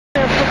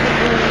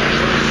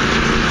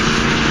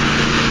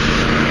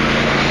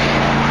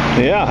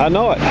Yeah, I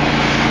know it.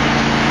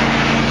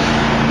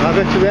 I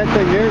bet you that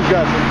thing there's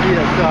got some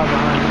PSI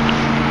behind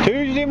it.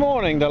 Tuesday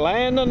morning, the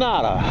land of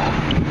nada,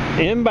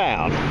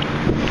 inbound.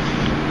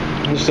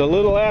 Just a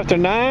little after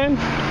 9.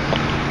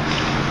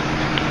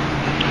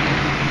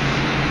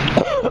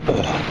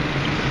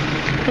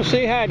 We'll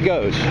see how it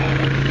goes.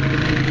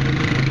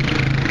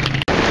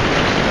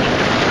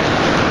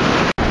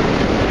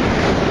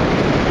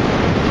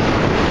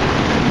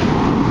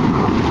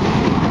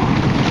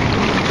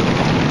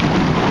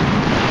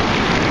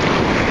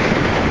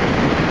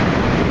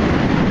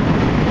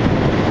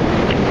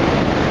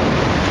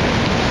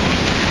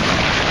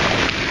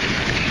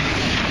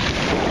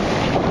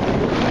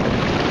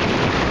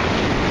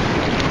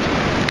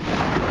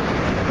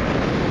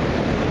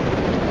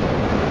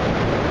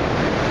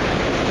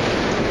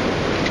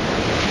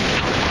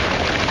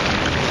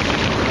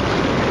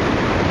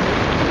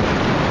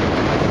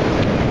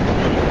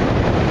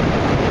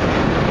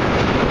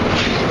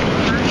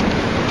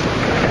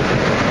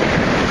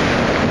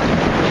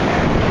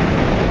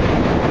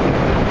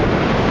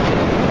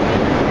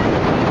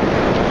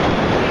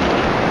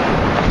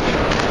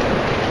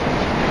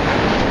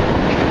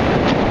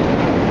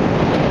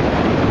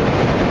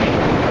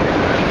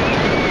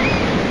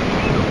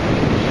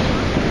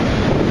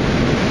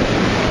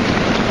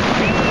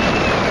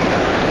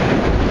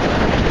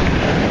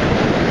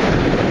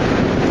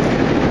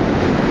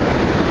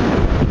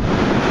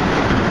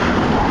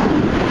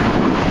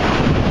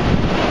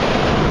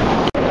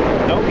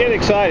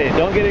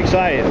 Don't get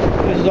excited.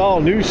 This is all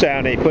new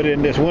sound they put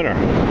in this winter.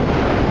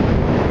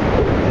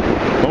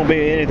 Won't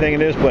be anything in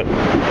this but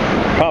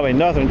probably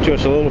nothing,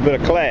 just a little bit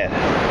of clad.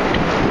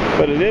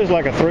 But it is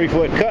like a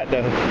 3-foot cut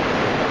though.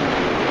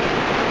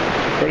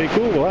 Pretty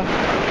cool, huh?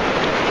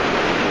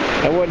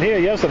 I wasn't here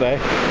yesterday.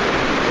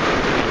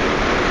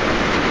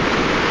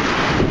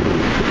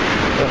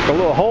 Just a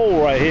little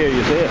hole right here,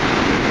 you see it?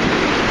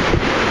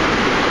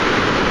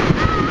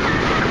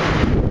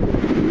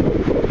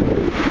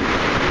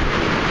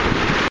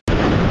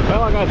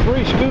 Well, I got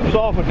 3 scoops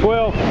off of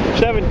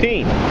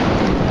 12-17. I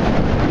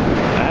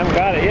haven't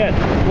got it yet.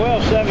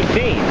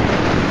 12-17.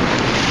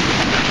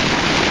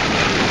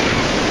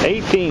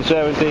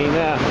 18-17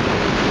 now.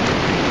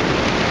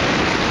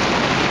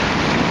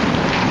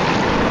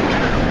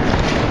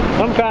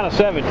 Some kind of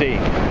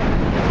 17.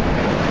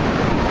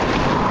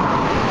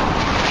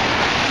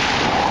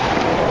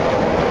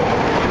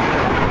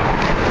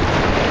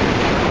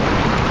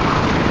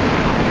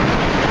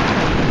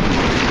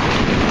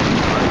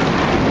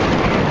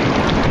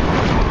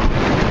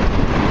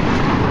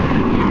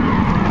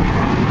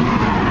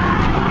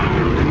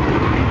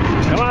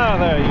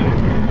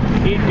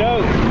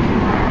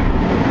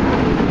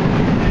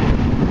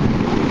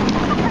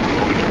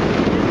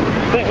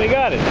 I think we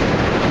got it.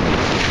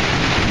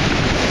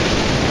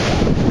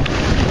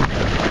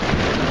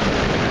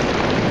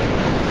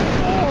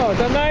 Oh,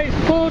 it's a nice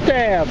pull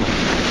tab.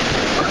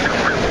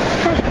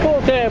 First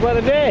pull tab of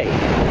the day.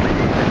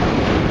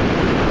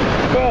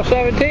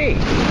 12-17.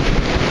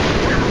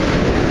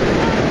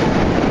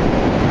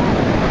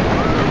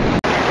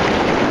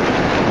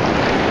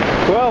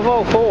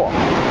 $12.04.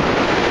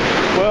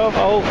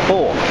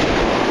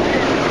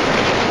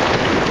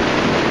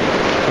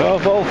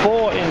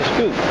 $12.04 in the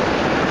scoop.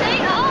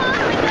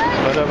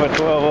 Whatever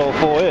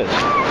 12.04 is.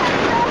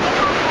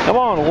 Come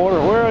on, water.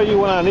 Where are you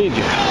when I need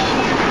you?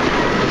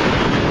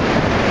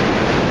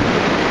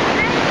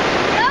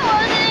 That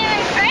wasn't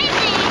even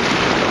crazy.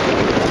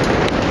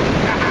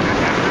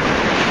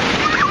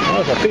 Oh,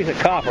 it's a piece of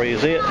copper, you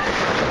see it?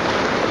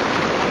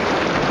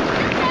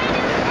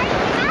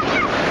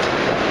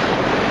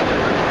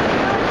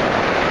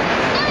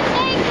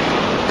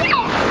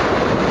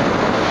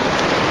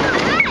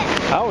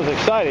 I was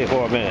excited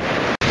for a minute.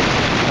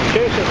 I'm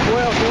chasing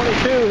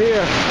 12.22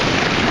 here.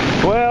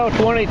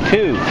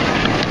 12.22.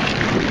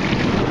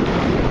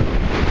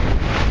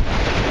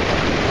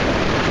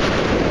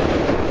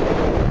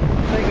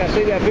 I think I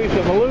see that piece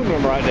of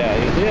aluminum right there.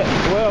 You see it?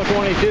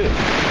 12.22.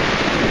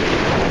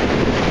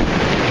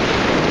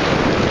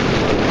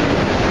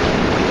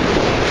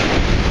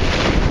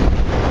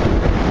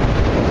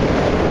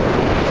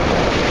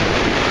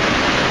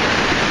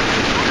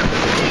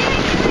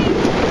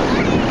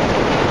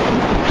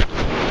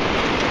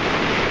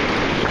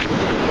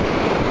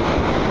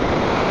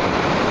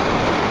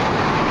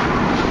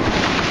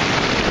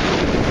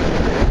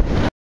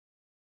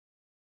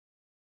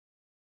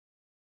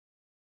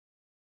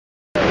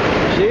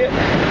 See it?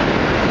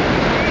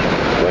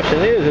 Question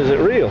is it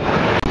real?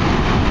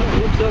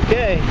 It looks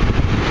okay.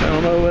 I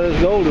don't know whether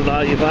it's gold or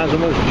not. You find so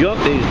much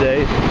junk these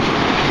days.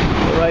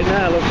 But right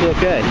now it looks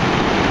okay.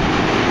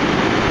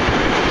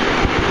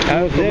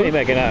 How's Denny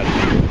making out?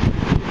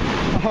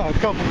 A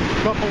couple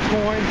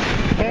coins.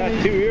 I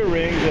got 2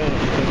 earrings and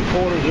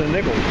quarters and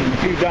nickels and a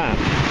few dimes.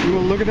 You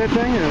want to look at that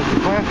thing? Is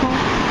it class on?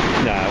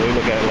 Nah, we'll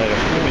look at it later.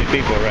 Too many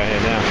people around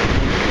here now.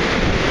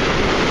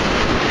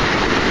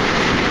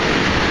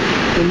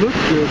 It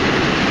looks good.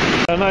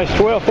 A nice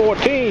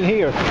 12.14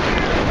 here.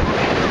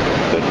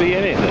 Could be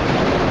anything.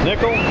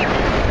 Nickel,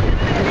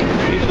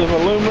 Piece of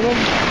aluminum.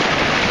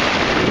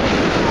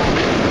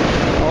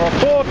 Or a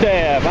pull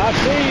tab. I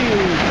see you,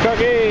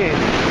 turkey.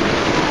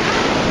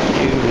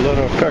 You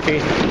little turkey.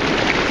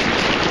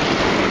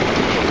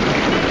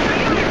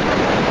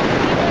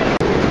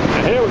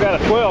 And here we got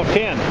a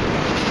 1210.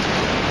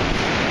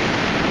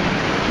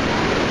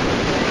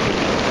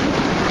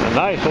 A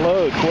nice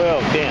load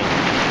 1210.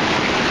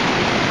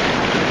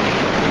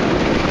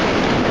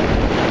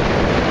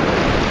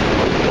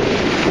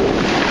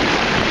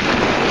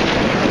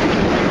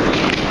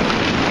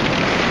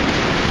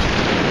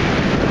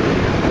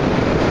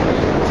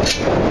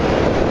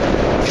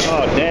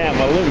 Oh, damn,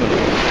 aluminum.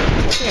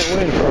 Can't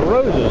win for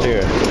roses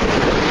here.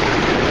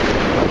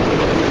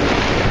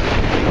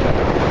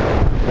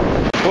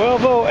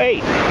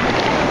 1208.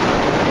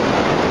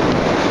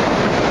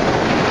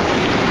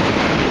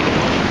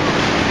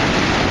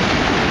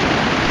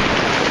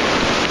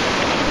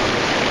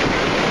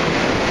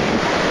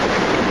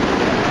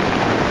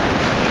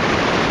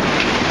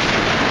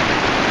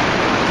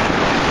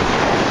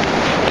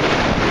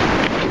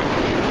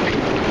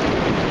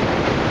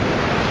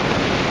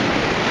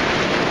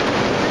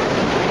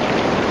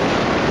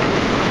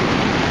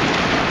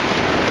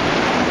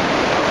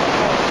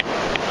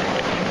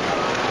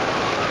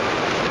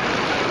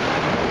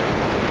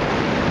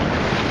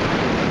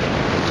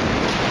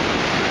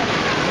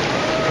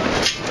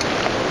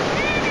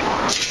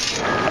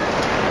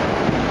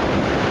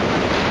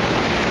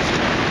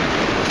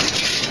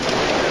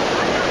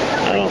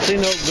 I don't see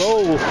no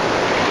gold.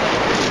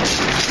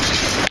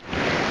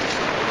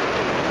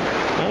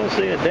 I don't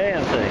see a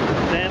damn thing.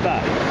 Stand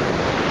by.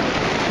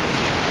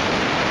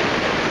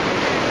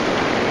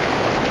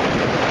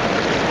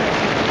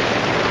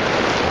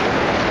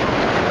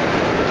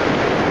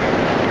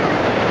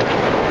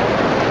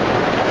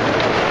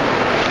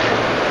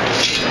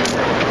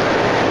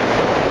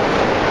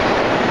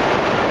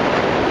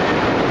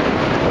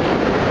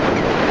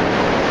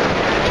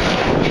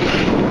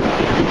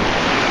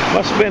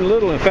 Must have been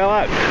little and fell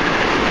out.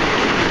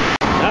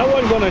 I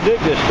wasn't going to dig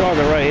this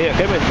starter right here. It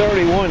came at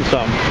 31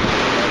 something.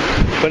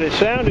 But it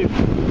sounded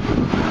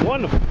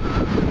wonderful.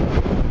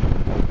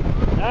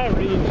 Now it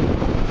reads,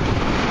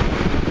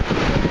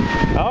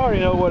 I already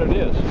know what it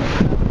is. It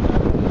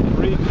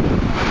reads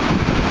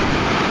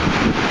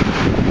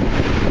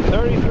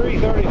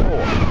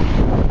 3334.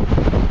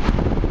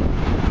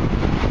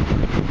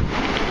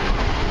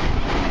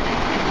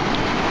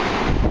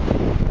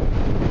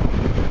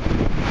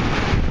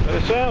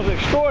 It sounds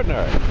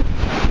extraordinary.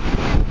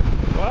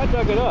 Well, I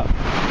dug it up.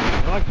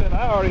 Like I said,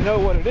 I already know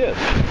what it is.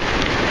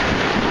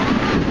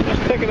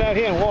 Just take it out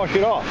here and wash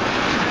it off.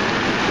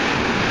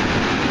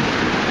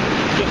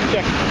 Just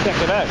check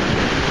it out.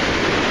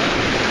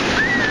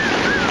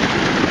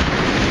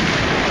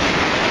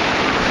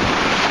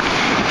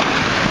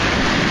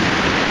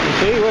 You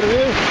see what it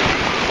is?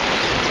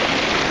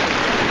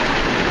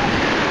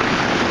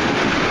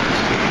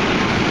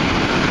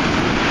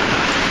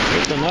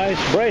 It's a nice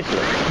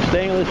bracelet.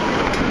 Stainless,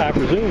 I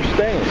presume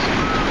stainless.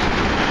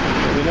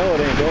 We know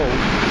it ain't gold.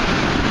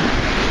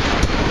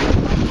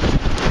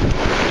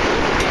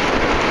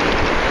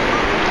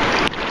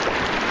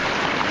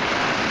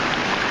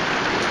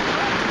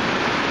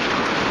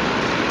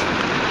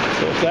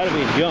 So it's got to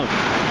be junk.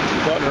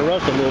 It's starting to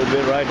rust a little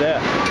bit right there.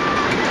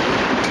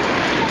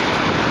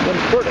 But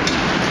it's pretty.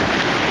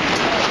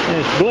 And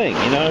it's bling,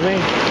 you know what I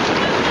mean?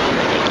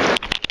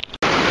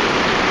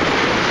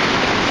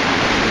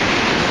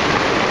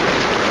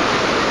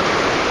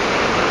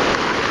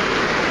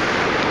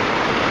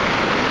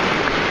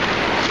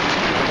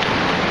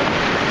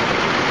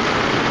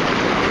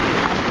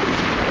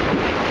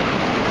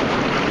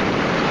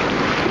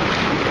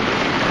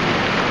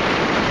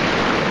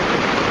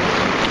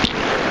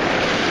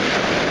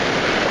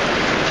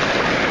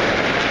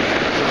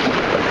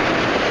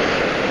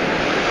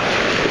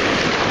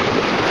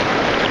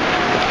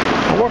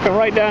 Working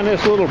right down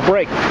this little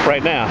break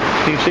right now.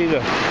 You see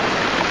the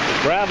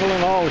gravel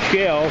and all the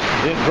shells.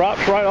 It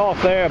drops right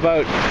off there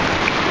about,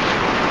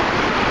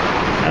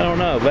 I don't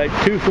know, about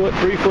 2 foot,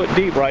 3 foot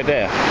deep right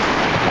there.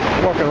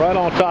 Working right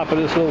on top of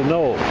this little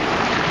knoll.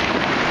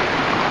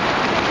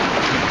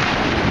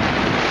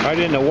 Right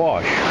in the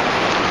wash.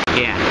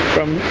 Yeah.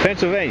 From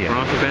Pennsylvania?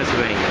 From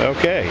Pennsylvania.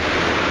 Okay.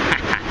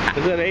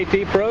 Is that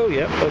AT Pro?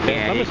 Yep. Okay.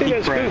 Yeah, Let me see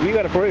that Pro. scoop. You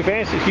got a pretty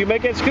fancy. You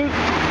make that scoop?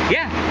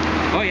 Yeah.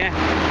 Oh, yeah.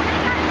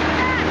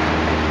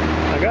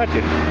 I got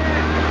you.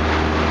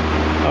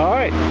 All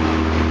right.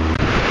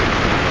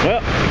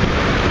 Well,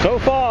 so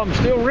far I'm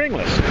still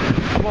ringless.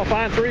 I'm gonna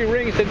find 3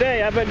 rings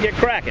today. I better get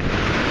cracking.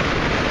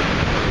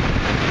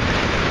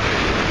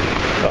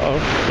 Uh-oh,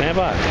 stand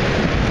by.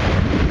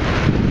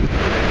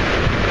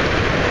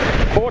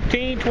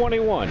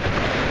 1421.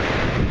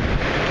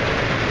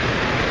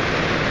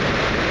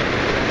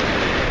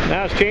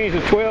 Now it's changed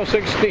to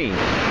 1216.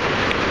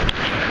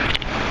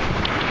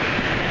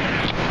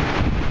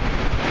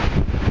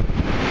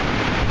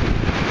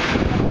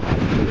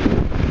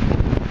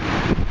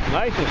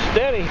 Nice and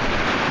steady.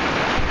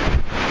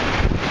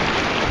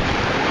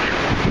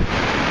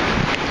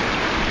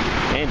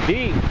 And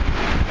deep.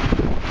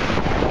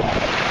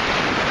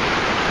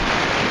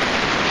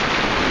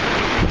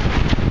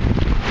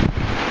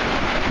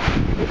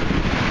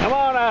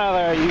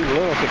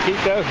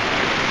 though.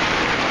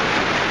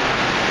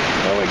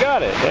 Well, we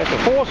got it. After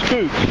 4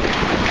 scoops.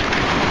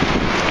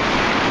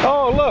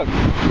 Oh, look.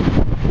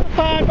 A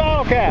fine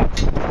bottle cap.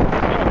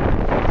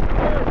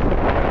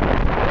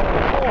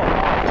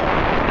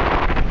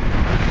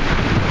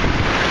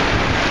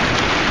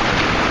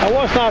 I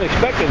was not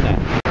expecting that.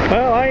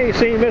 Well, I ain't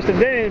seen Mr.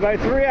 Denny in about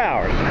 3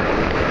 hours.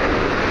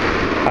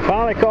 I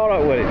finally caught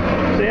up with him.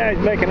 See how he's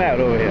making out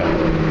over here.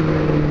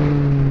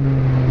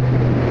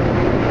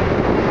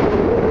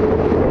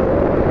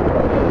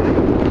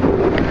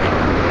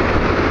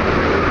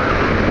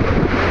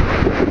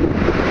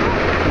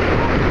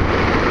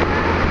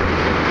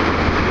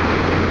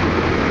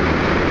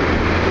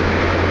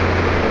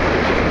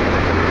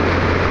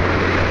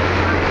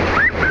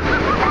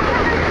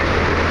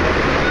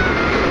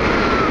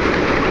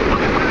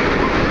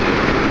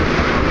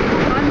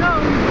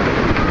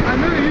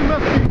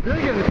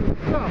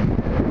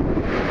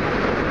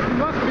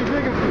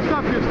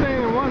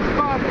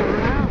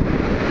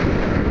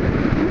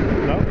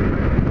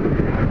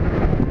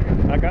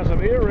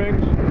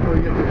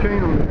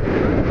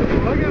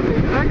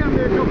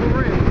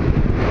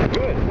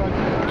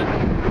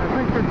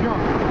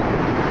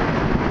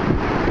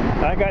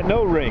 I got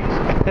no rings.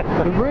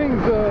 The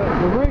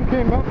ring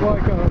came up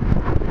like a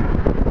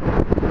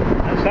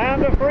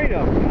sound of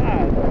freedom.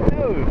 God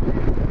knows.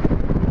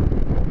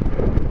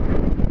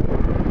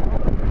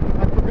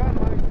 I forgot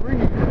my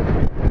ringing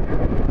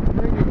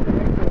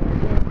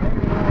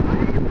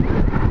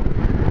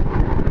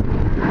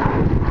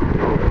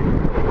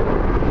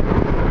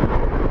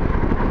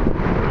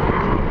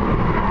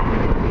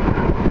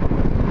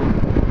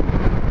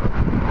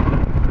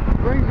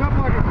rings up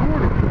like a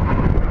quarter.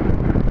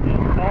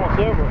 All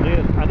silver.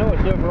 I know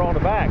it's silver on the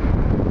back.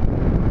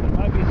 There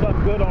might be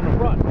something good on the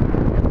front.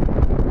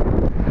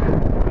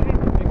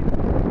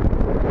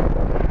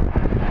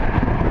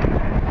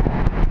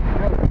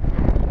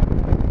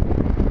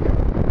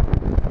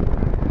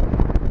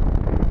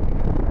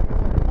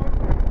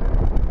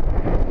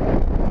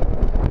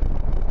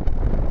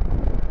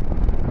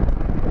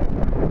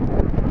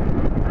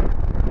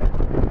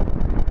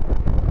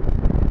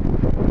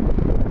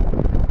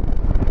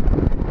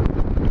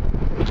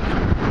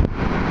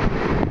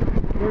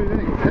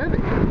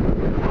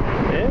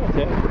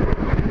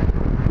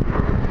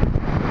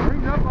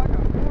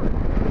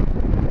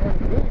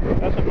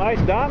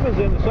 Nice diamonds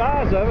in the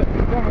sides of it.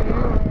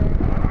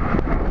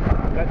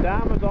 Got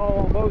diamonds all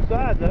on both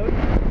sides of it.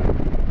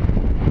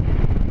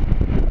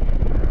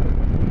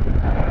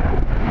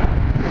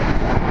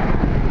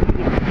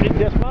 It's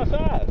just my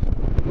size.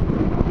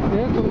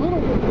 Yeah, it's a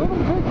little bit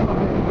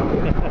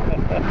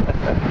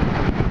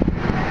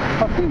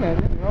I've seen that,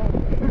 you know,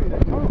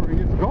 that coloring,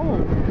 it's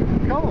gold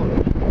color.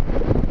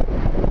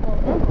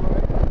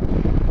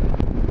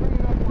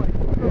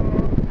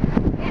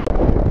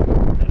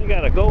 Then you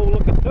got a gold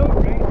looking toe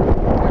ring.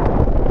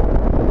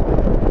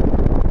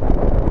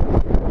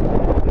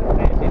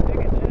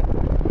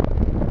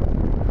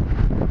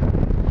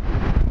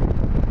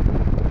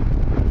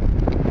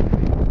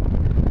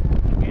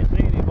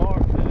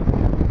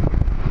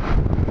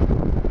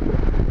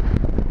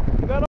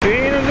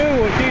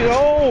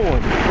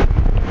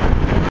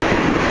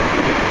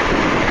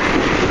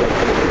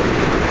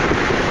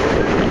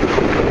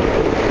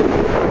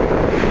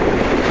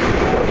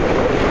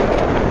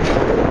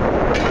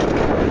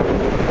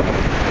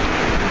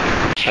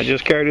 I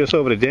just carried this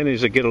over to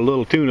Denny's to get a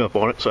little tune-up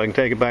on it so I can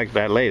take it back to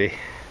that lady.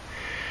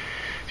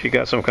 She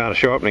got some kind of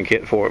sharpening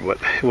kit for it, but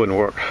it wouldn't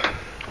work.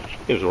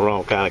 It was the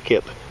wrong kind of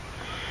kit.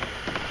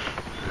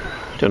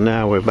 So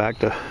now we're back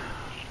to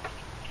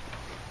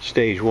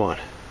stage 1.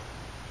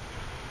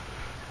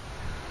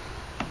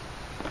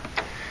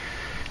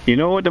 You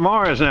know what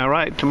tomorrow is now,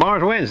 right?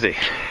 Tomorrow's Wednesday.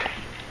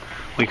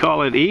 We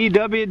call it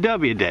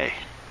EWW Day.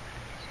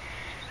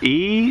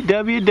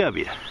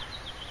 EWW.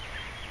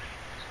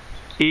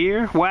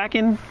 Ear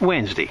Whacking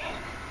Wednesday.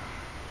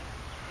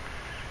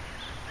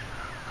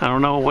 I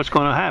don't know what's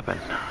going to happen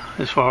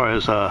as far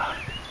as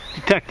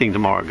detecting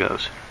tomorrow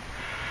goes.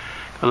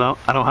 I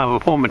don't have an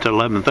appointment till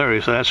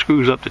 11:30, so that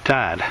screws up the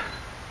tide.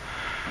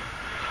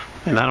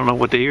 And I don't know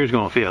what the ear's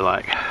going to feel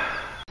like.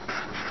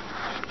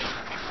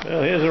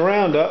 Well, here's a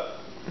roundup.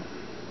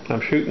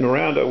 I'm shooting a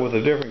roundup with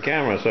a different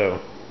camera, so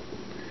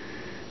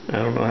I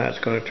don't know how it's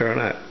going to turn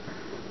out.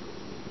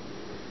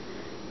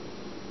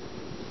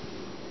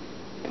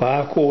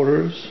 5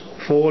 quarters,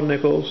 4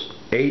 nickels,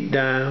 8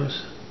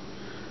 dimes,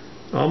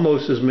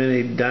 almost as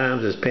many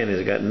dimes as pennies.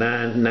 I got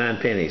 9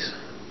 pennies.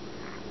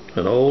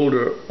 An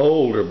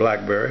older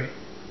blackberry,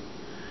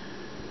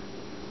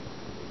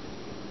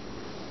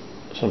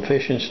 some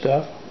fishing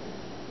stuff,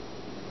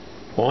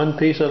 1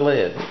 piece of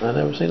lead. I've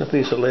never seen a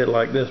piece of lead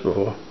like this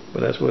before,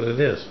 but that's what it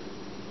is.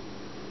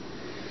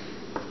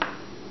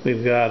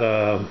 We've got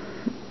I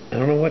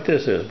don't know what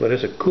this is, but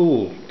it's a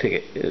cool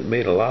ticket. It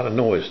made a lot of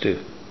noise too.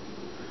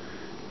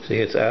 See,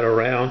 it's at a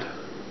round.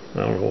 I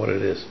don't know what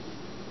it is.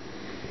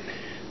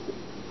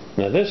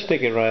 Now this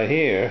ticket right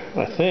here,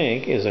 I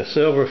think, is a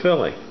silver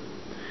filling.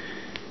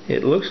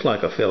 It looks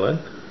like a filling,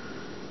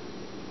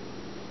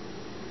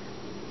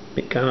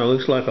 It kind of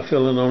looks like a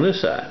filling on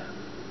this side.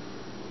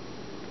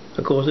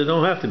 Of course, it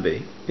don't have to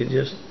be. It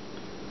just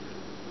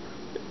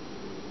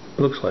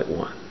looks like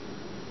one.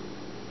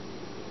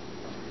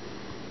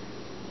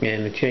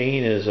 And the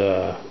chain is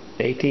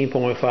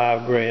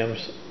 18.5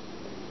 grams,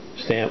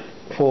 stamp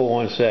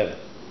 417,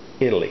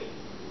 Italy.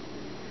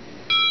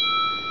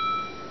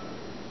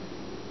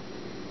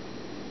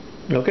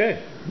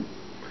 Okay.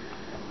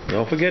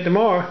 Don't forget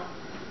tomorrow,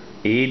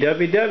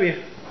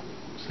 EWW.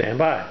 Stand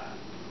by.